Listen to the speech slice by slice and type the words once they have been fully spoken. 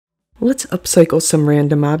Let's upcycle some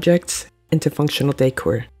random objects into functional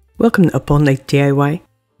decor. Welcome to Up All Night DIY.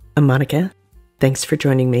 I'm Monica. Thanks for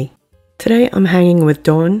joining me. Today I'm hanging with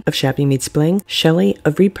Dawn of Shabby Meets Bling, Shelly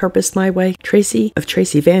of Repurposed My Way, Traci of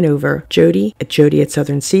Traci Vanover, Jody at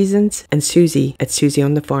Southern Seasons, and Susie at Susie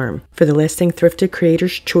on the Farm for the lasting Thrifted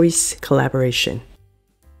Creator's Choice collaboration.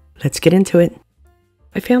 Let's get into it.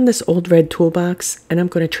 I found this old red toolbox and I'm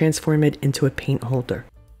going to transform it into a paint holder.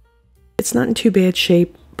 It's not in too bad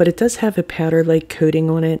shape, but it does have a powder-like coating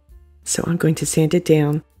on it, so I'm going to sand it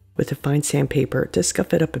down with a fine sandpaper to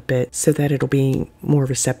scuff it up a bit so that it'll be more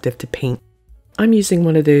receptive to paint. I'm using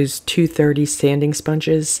one of those 230 sanding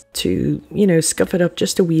sponges to, scuff it up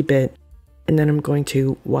just a wee bit, and then I'm going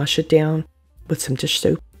to wash it down with some dish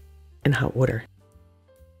soap and hot water.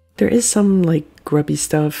 There is some grubby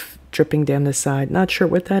stuff dripping down the side, not sure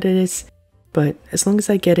what that is, but as long as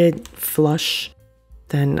I get it flush,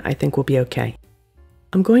 then I think we'll be okay.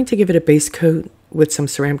 I'm going to give it a base coat with some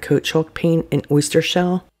Ceramcoat chalk paint and Oyster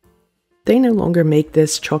shell. They no longer make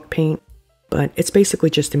this chalk paint, but it's basically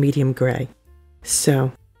just a medium gray.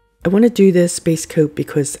 So I want to do this base coat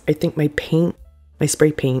because I think my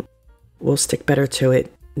spray paint, will stick better to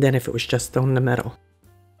it than if it was just on the metal.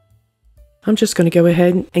 I'm just going to go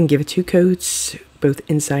ahead and give it 2 coats, both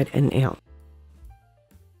inside and out.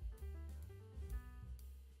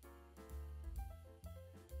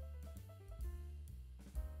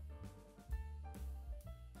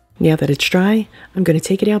 Now that it's dry, I'm going to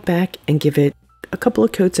take it out back and give it a couple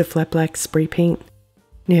of coats of flat black spray paint.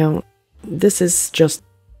 Now, this is just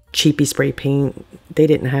cheapy spray paint. They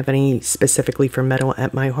didn't have any specifically for metal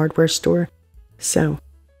at my hardware store. So,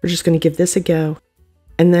 we're just going to give this a go.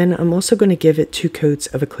 And then I'm also going to give it 2 coats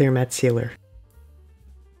of a clear matte sealer.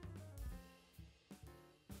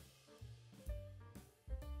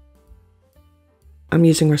 I'm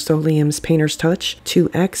using Rustoleum's Painter's Touch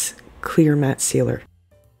 2X Clear Matte Sealer.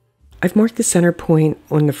 I've marked the center point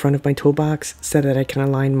on the front of my toolbox so that I can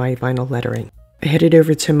align my vinyl lettering. I headed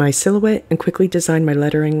over to my silhouette and quickly designed my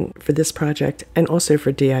lettering for this project and also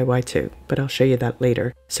for DIY too, but I'll show you that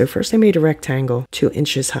later. So first I made a rectangle 2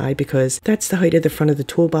 inches high because that's the height of the front of the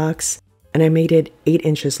toolbox, and I made it 8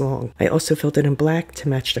 inches long. I also filled it in black to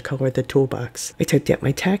match the color of the toolbox. I typed out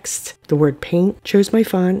my text, the word paint, chose my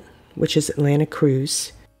font, which is Atlantic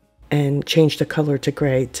Cruise, and changed the color to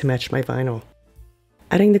gray to match my vinyl.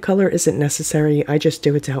 Adding the color isn't necessary, I just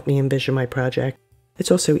do it to help me envision my project.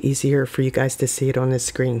 It's also easier for you guys to see it on this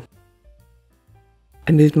screen.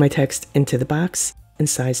 I moved my text into the box and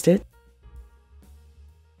sized it.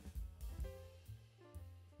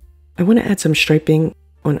 I want to add some striping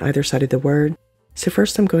on either side of the word. So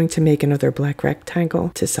first I'm going to make another black rectangle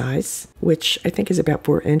to size, which I think is about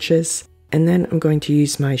 4 inches. And then I'm going to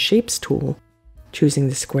use my shapes tool, choosing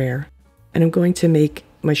the square. And I'm going to make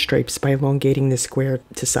my stripes by elongating the square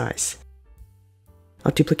to size.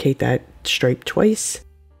 I'll duplicate that stripe twice,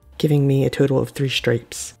 giving me a total of 3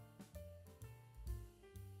 stripes.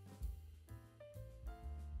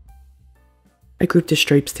 I grouped the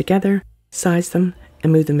stripes together, sized them,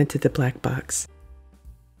 and moved them into the black box.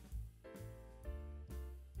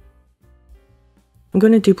 I'm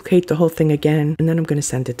going to duplicate the whole thing again, and then I'm going to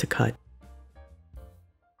send it to cut.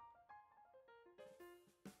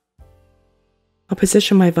 I'll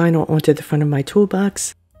position my vinyl onto the front of my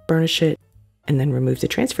toolbox, burnish it, and then remove the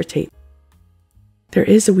transfer tape. There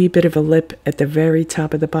is a wee bit of a lip at the very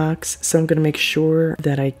top of the box, so I'm going to make sure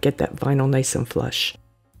that I get that vinyl nice and flush.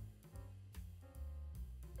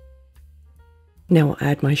 Now I'll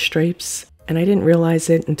add my stripes, and I didn't realize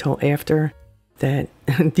it until after that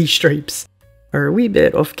these stripes are a wee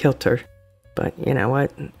bit off kilter, but you know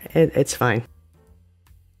what, it's fine.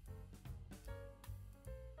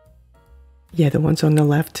 Yeah, the ones on the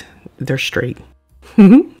left, they're straight.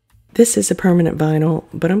 This is a permanent vinyl,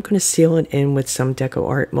 but I'm going to seal it in with some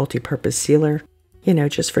Decor multi-purpose sealer,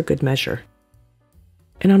 just for good measure.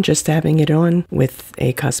 And I'm just dabbing it on with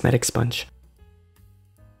a cosmetic sponge.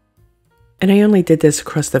 And I only did this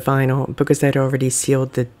across the vinyl because I'd already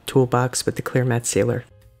sealed the toolbox with the clear matte sealer.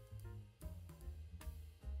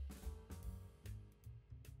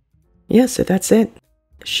 Yeah, so that's it.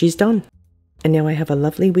 She's done. And now I have a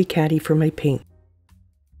lovely wee caddy for my paint.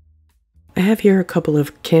 I have here a couple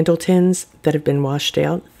of candle tins that have been washed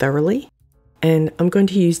out thoroughly, and I'm going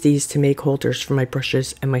to use these to make holders for my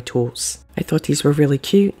brushes and my tools. I thought these were really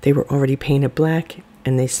cute. They were already painted black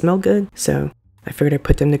and they smell good, so I figured I'd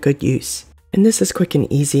put them to good use. And this is quick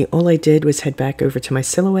and easy. All I did was head back over to my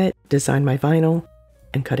silhouette, design my vinyl,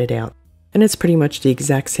 and cut it out. And it's pretty much the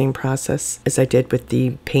exact same process as I did with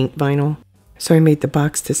the paint vinyl. So I made the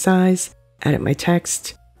box to size, added my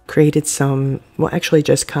text, created some, well, actually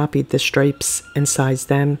just copied the stripes and sized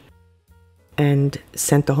them and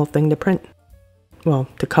sent the whole thing to print. Well,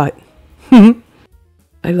 to cut.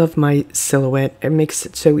 I love my silhouette. It makes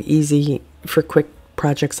it so easy for quick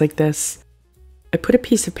projects like this. I put a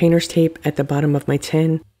piece of painter's tape at the bottom of my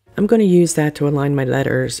tin. I'm going to use that to align my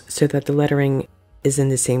letters so that the lettering is in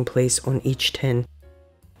the same place on each tin.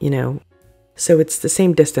 You know, so it's the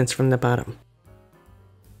same distance from the bottom.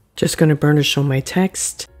 Just going to burnish on my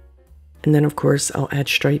text. And then of course I'll add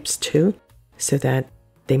stripes too, so that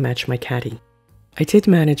they match my caddy. I did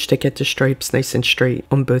manage to get the stripes nice and straight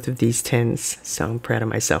on both of these tins, so I'm proud of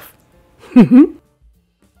myself.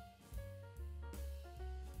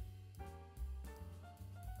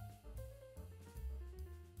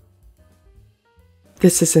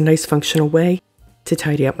 This is a nice functional way to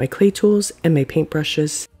tidy up my clay tools and my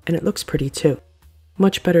paintbrushes, and it looks pretty too.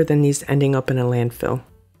 Much better than these ending up in a landfill.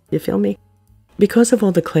 You feel me? Because of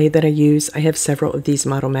all the clay that I use, I have several of these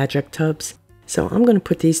Model Magic tubs. So I'm going to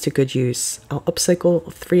put these to good use. I'll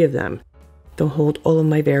upcycle 3 of them. They'll hold all of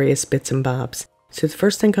my various bits and bobs. So the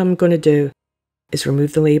first thing I'm going to do is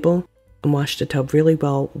remove the label and wash the tub really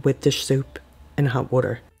well with dish soap and hot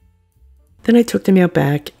water. Then I took them out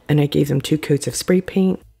back and I gave them 2 coats of spray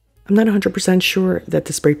paint. I'm not 100% sure that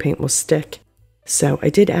the spray paint will stick. So I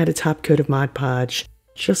did add a top coat of Mod Podge,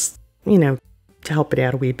 just, you know, to help it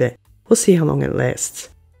out a wee bit. We'll see how long it lasts.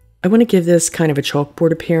 I want to give this kind of a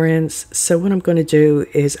chalkboard appearance, so what I'm going to do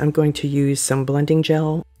is I'm going to use some blending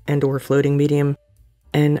gel and or floating medium,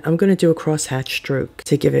 and I'm going to do a crosshatch stroke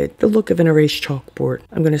to give it the look of an erased chalkboard.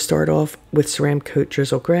 I'm going to start off with Ceramcoat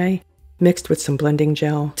Drizzle Gray, mixed with some blending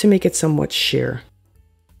gel to make it somewhat sheer.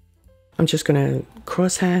 I'm just going to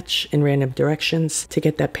crosshatch in random directions to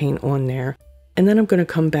get that paint on there, and then I'm going to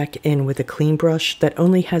come back in with a clean brush that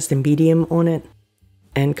only has the medium on it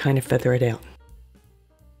and kind of feather it out.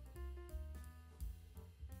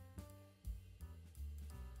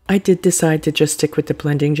 I did decide to just stick with the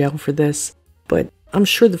blending gel for this, but I'm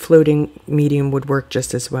sure the floating medium would work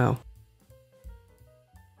just as well.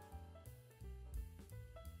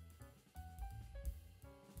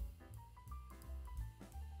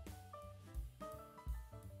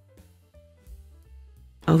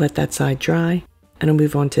 I'll let that side dry, and I'll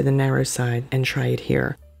move on to the narrow side and try it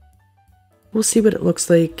here. We'll see what it looks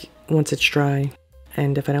like once it's dry,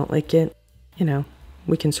 and if I don't like it, you know,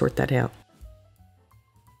 we can sort that out.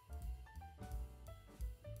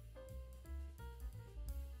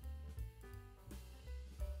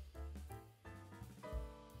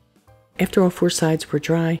 After all 4 sides were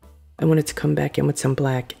dry, I wanted to come back in with some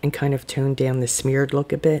black and kind of tone down the smeared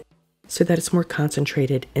look a bit so that it's more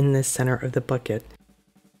concentrated in the center of the bucket.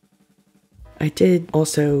 I did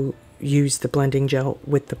also use the blending gel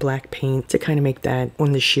with the black paint to kind of make that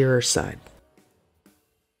on the sheerer side.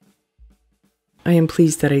 I am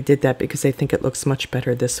pleased that I did that because I think it looks much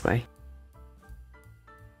better this way.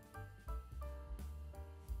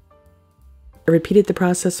 I repeated the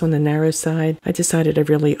process on the narrow side. I decided I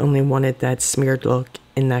really only wanted that smeared look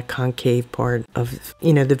in that concave part of,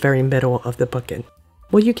 you know, the very middle of the bucket.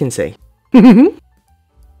 Well, you can see.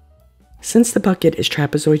 Since the bucket is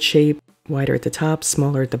trapezoid shape, wider at the top,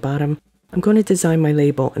 smaller at the bottom, I'm going to design my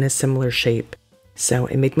label in a similar shape. So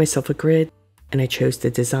I made myself a grid and I chose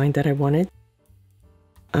the design that I wanted.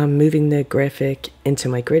 I'm moving the graphic into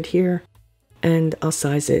my grid here, and I'll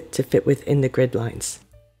size it to fit within the grid lines.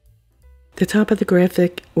 The top of the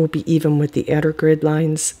graphic will be even with the outer grid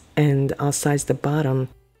lines, and I'll size the bottom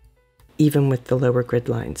even with the lower grid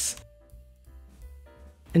lines.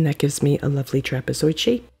 And that gives me a lovely trapezoid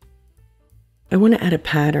shape. I want to add a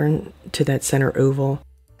pattern to that center oval,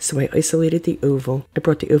 so I isolated the oval. I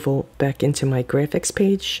brought the oval back into my graphics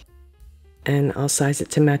page, and I'll size it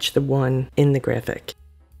to match the one in the graphic.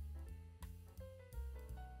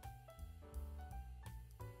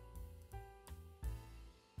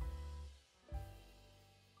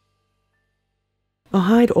 I'll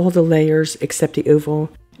hide all the layers except the oval.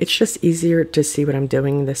 It's just easier to see what I'm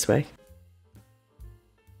doing this way.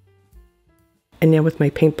 And now with my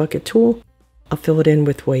paint bucket tool, I'll fill it in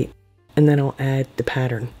with white, and then I'll add the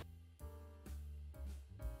pattern.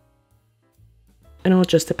 And I'll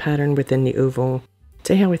adjust the pattern within the oval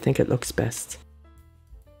to how I think it looks best.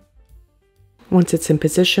 Once it's in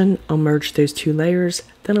position, I'll merge those 2 layers,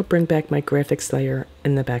 then I'll bring back my graphics layer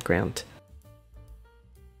in the background.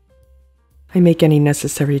 I make any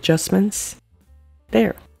necessary adjustments.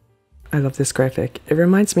 There. I love this graphic. It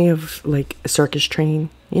reminds me of like a circus train,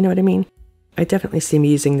 you know what I mean? I definitely see me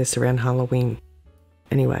using this around Halloween.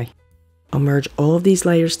 Anyway, I'll merge all of these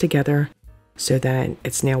layers together so that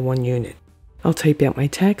it's now one unit. I'll type out my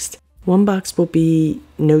text One box will be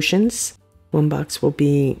notions, one box will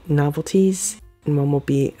be novelties, and one will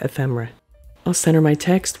be ephemera. I'll center my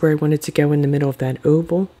text where I want it to go in the middle of that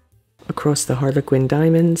oval, across the Harlequin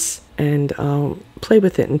diamonds, and I'll play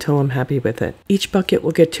with it until I'm happy with it. Each bucket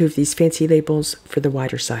will get 2 of these fancy labels for the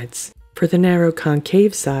wider sides. For the narrow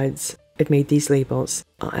concave sides, I've made these labels.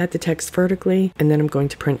 I'll add the text vertically, and then I'm going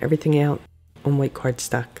to print everything out on white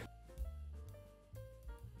cardstock.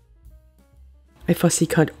 I fussy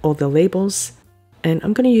cut all the labels, and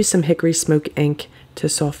I'm going to use some hickory smoke ink to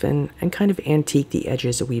soften and kind of antique the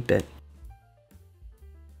edges a wee bit.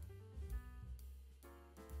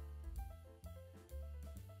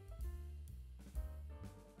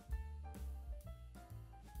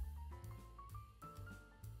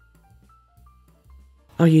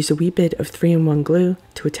 I'll use a wee bit of 3-in-1 glue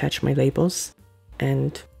to attach my labels,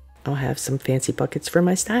 and I'll have some fancy buckets for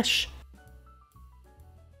my stash.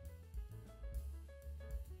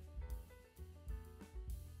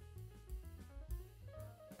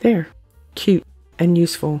 There, cute and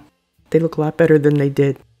useful. They look a lot better than they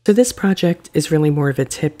did. So this project is really more of a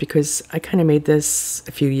tip because I kind of made this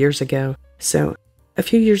a few years ago. So a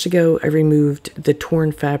few years ago, I removed the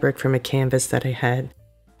torn fabric from a canvas that I had,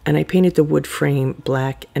 and I painted the wood frame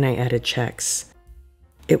black and I added checks.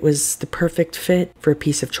 It was the perfect fit for a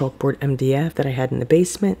piece of chalkboard MDF that I had in the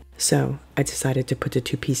basement, so I decided to put the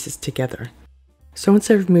 2 pieces together. So once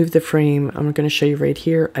I've removed the frame, I'm going to show you right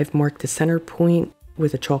here, I've marked the center point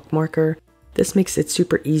with a chalk marker. This makes it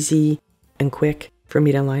super easy and quick for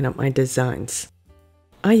me to line up my designs.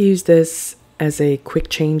 I use this as a quick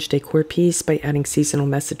change decor piece by adding seasonal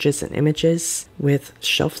messages and images with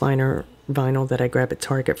shelf liner vinyl that I grab at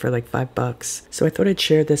Target for like $5. So I thought I'd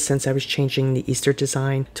share this since I was changing the Easter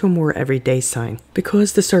design to a more everyday sign.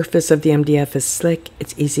 Because the surface of the MDF is slick,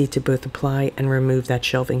 it's easy to both apply and remove that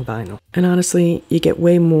shelving vinyl. And honestly, you get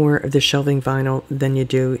way more of the shelving vinyl than you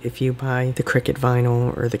do if you buy the Cricut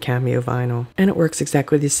vinyl or the Cameo vinyl. And it works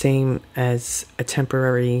exactly the same as a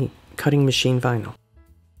temporary cutting machine vinyl.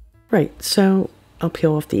 Right, so I'll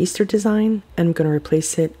peel off the Easter design and I'm going to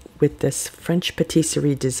replace it with this French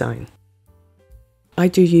patisserie design. I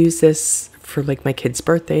do use this for like my kids'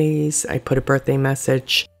 birthdays. I put a birthday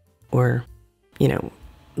message, or, you know,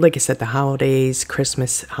 like I said, the holidays,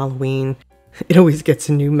 Christmas, Halloween. It always gets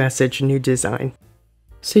a new message, a new design.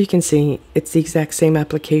 So you can see it's the exact same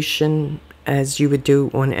application as you would do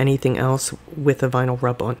on anything else with a vinyl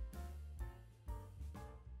rub-on.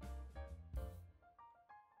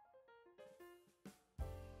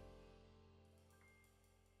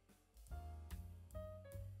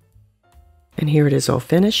 And here it is all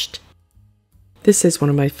finished. This is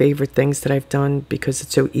one of my favorite things that I've done because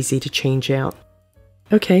it's so easy to change out.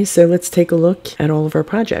 Okay, so let's take a look at all of our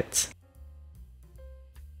projects.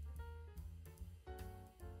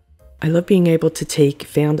 I love being able to take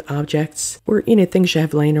found objects or, you know, things you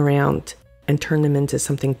have laying around and turn them into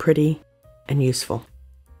something pretty and useful.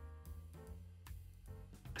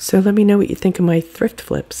 So let me know what you think of my thrift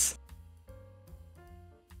flips.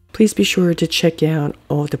 Please be sure to check out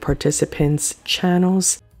all the participants'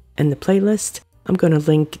 channels and the playlist. I'm going to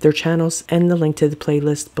link their channels and the link to the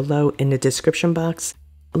playlist below in the description box,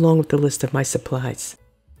 along with the list of my supplies.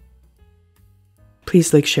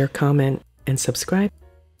 Please like, share, comment, and subscribe,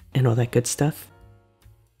 and all that good stuff.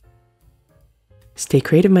 Stay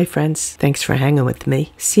creative, my friends. Thanks for hanging with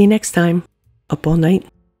me. See you next time. Up all night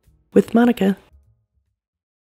with Monica.